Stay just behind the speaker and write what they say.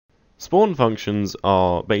Spawn functions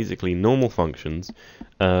are basically normal functions,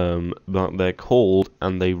 but they're called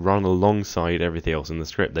and they run alongside everything else in the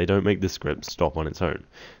script. They don't make the script stop on its own.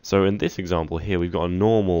 So in this example here, we've got a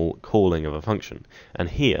normal calling of a function. And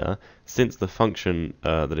here, since the function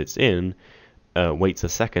that it's in waits a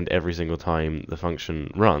second every single time the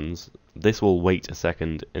function runs, this will wait a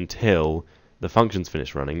second until the function's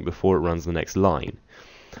finished running before it runs the next line.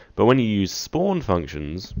 But when you use spawn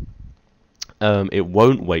functions, it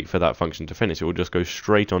won't wait for that function to finish. It will just go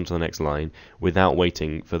straight on to the next line without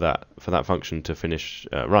waiting for that function to finish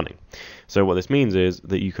running. So what this means is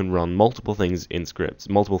that you can run multiple things in scripts,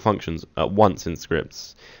 multiple functions at once in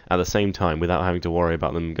scripts at the same time without having to worry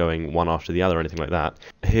about them going one after the other or anything like that.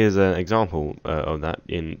 Here's an example of that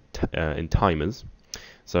in timers.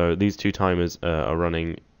 So these two timers are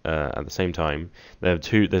running at the same time.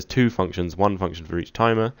 There's two functions, one function for each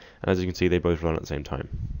timer, and as you can see, they both run at the same time.